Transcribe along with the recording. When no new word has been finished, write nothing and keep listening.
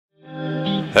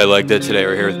Hey, leg day today.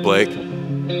 We're here with Blake.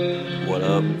 What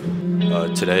up?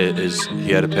 Today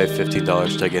he had to pay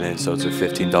 $15 to get in, so it's a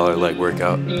 $15 leg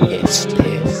workout. Pissed.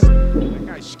 That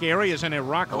guy's scary, isn't it?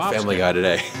 Rock lobster. Family Guy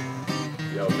today.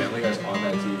 Yo, Family Guy's on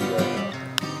that TV right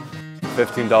now.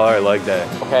 $15 leg day.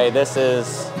 Okay, this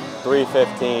is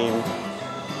 3:15,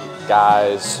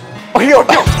 guys. My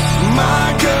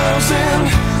girl's in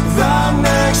the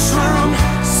next room.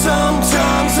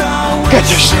 Sometimes I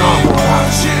wish it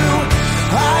was you.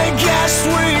 I guess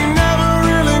we never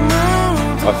really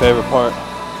knew. My favorite part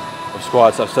of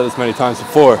squats, I've said this many times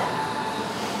before,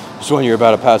 is when you're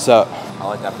about to pass out. I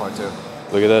like that part too.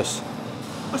 Look at this.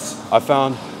 I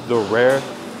found the rare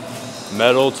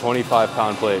metal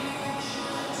 25-pound plate.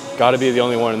 Gotta be the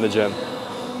only one in the gym.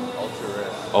 Ultra rare.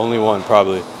 Only one,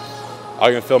 probably.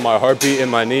 I can feel my heartbeat in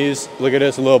my knees. Look at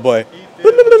this, little boy.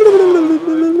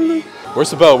 Where's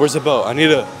the belt? Where's the belt? I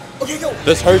need a... Okay, go.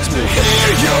 This hurts me. Hear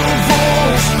your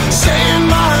voice saying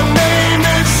my name.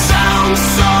 It sounds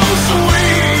so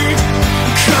sweet.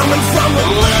 Coming from the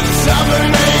lips of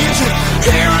an angel.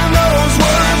 Hearing those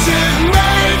words, it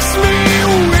makes me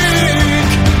weak.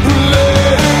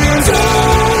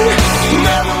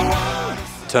 Never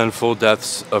once. 10 full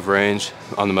depths of range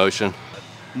on the motion.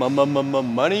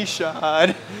 Money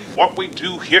shot. What we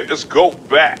do here is go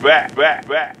back.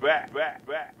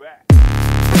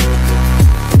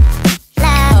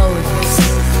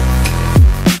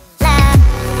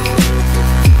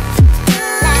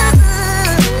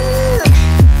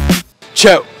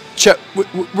 Chat,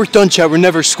 we're done, chat. We're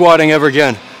never squatting ever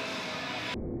again.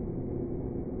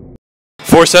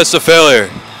 4 sets to failure.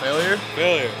 Failure?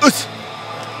 Failure.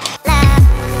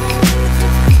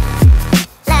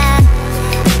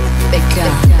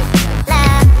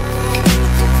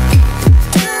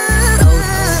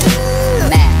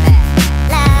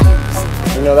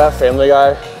 You know that Family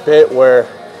Guy bit where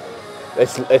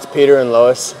it's Peter and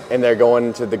Lois and they're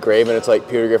going to the grave and it's like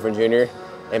Peter Griffin Jr.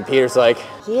 and Peter's like,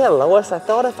 yeah, Lois, I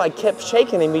thought if I kept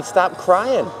shaking him, he'd stop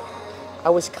crying.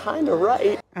 I was kind of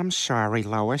right. I'm sorry,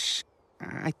 Lois.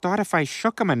 I thought if I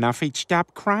shook him enough, he'd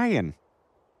stop crying.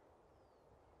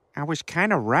 I was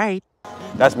kind of right.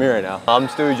 That's me right now. I'm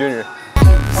Stewie Jr.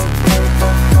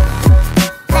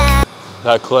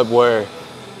 That clip where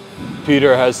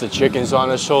Peter has the chickens on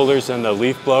his shoulders and the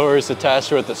leaf blower is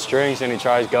attached with the strings and he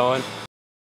tries going.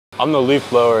 I'm the leaf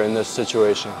blower in this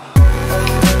situation.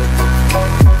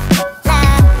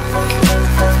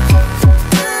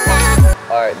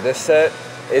 All right, this set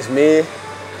is me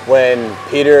when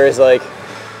Peter is like,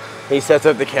 he sets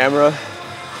up the camera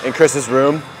in Chris's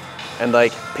room and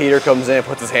like Peter comes in and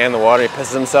puts his hand in the water, he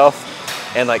pisses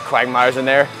himself and like Quagmire's in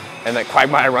there and like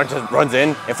Quagmire runs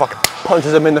in and fucking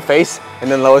punches him in the face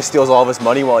and then Lois steals all of his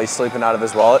money while he's sleeping out of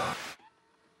his wallet.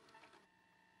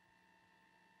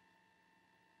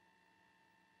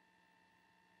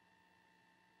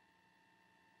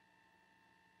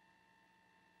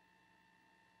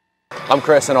 I'm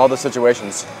Chris in all the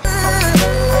situations.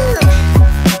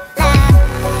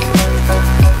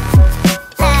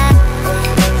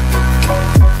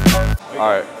 All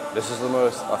right, this is the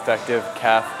most effective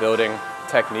calf building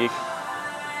technique.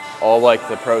 All like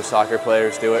the pro soccer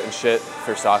players do it and shit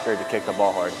for soccer to kick the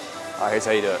ball hard. All right, here's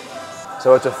how you do it.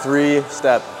 So it's a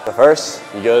 3-step. The first,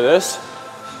 you go to this,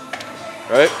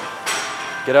 right?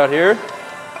 Get out here,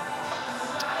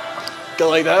 go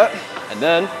like that, and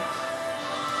then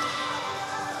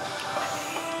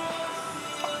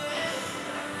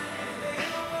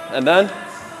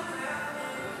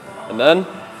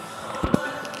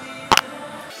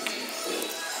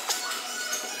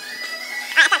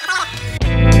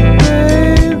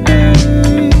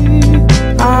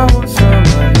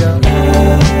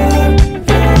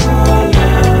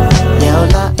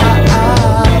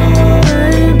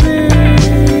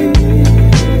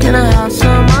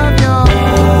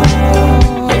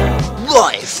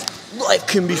Life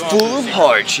can be full of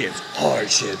hardships.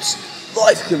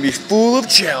 Life can be full of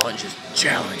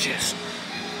challenges.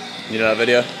 You know that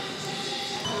video?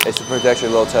 It's to protect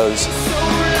your little toes.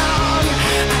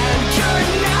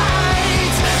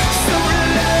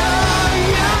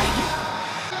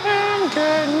 And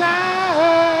good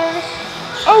night.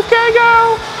 Okay,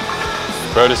 go.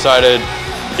 Bro decided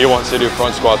he wants to do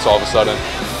front squats all of a sudden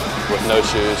with no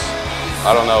shoes.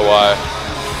 I don't know why.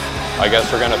 I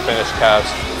guess we're gonna finish calves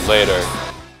later.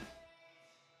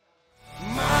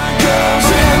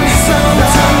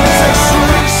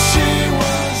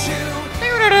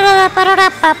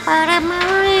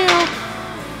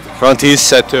 Fronties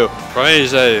set 2.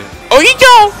 Fronties a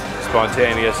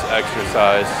spontaneous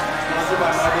exercise.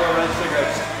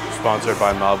 Sponsored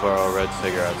by Marlboro Red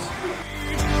Cigarettes.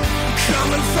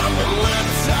 coming from the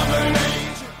lips of an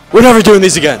angel. We're never doing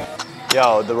these again.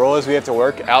 Yo, the rule is we have to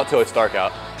work out till it's dark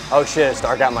out. Oh shit, it's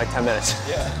dark out in like 10 minutes.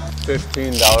 Yeah.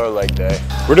 $15 leg day.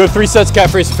 We're doing 3 sets, cat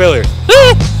freeze failure.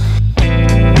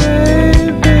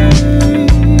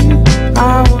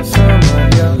 I want some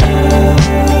of your love,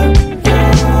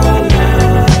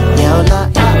 your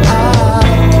love.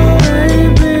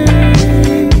 Baby,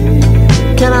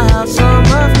 can I have some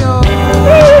of your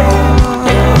love?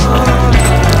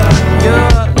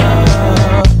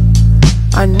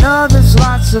 I know there's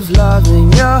lots of love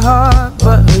in your heart,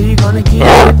 but who you gonna give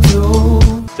it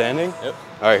to? Standing? Yep.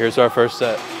 All right, here's our first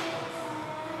set.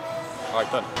 All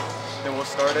right, done. Then we'll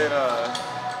start at,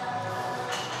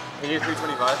 can you do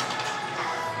 325?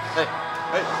 Hey.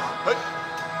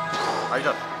 Are you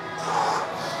done?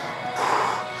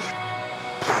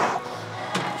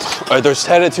 All right, there's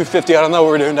 10 at 250. I don't know what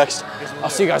we're doing next. I'll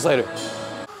see you guys later.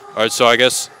 All right, so I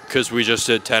guess because we just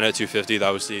did 10 at 250, that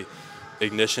was the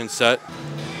ignition set.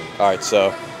 All right,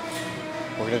 so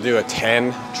we're gonna do a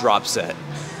 10 drop set.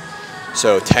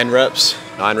 So 10 reps,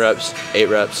 9 reps, 8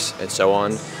 reps, and so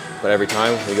on. But every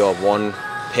time we go up 1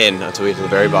 pin until we get to the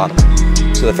very bottom.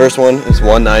 So the first one is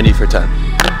 190 for 10.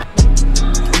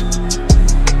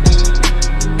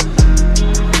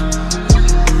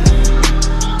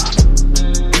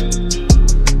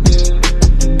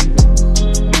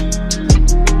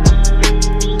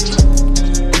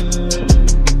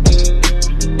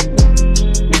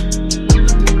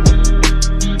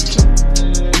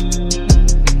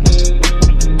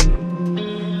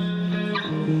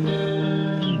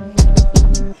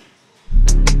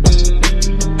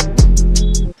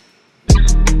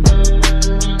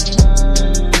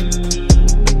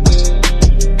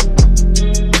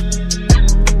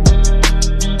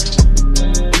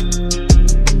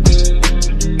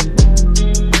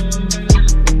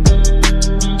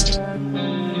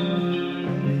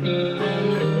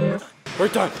 We're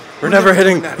done. We're never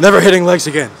hitting legs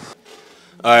again.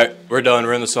 All right, we're done.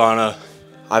 We're in the sauna.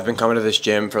 I've been coming to this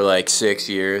gym for like 6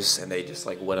 years, and they just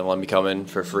like wouldn't let me come in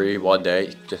for free one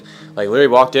day. Just like literally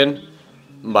walked in,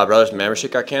 my brother's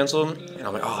membership got canceled, and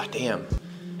I'm like, oh damn,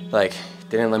 like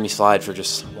they didn't let me slide for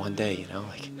just one day, you know?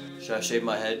 Like, should I shave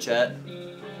my head, chat?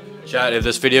 Chat, if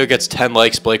this video gets 10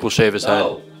 likes, Blake will shave his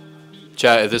head.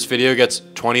 Chat, if this video gets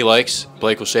 20 likes,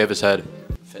 Blake will shave his head.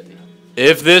 50.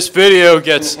 If this video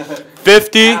gets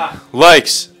 50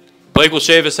 likes, Blake will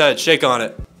shave his head. Shake on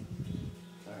it.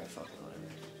 Alright, fucking whatever.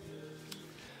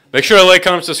 Make sure to like,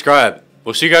 comment, subscribe.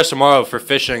 We'll see you guys tomorrow for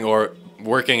fishing or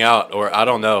working out or I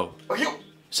don't know.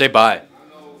 Say bye.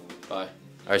 Bye.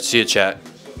 Alright, see you, chat.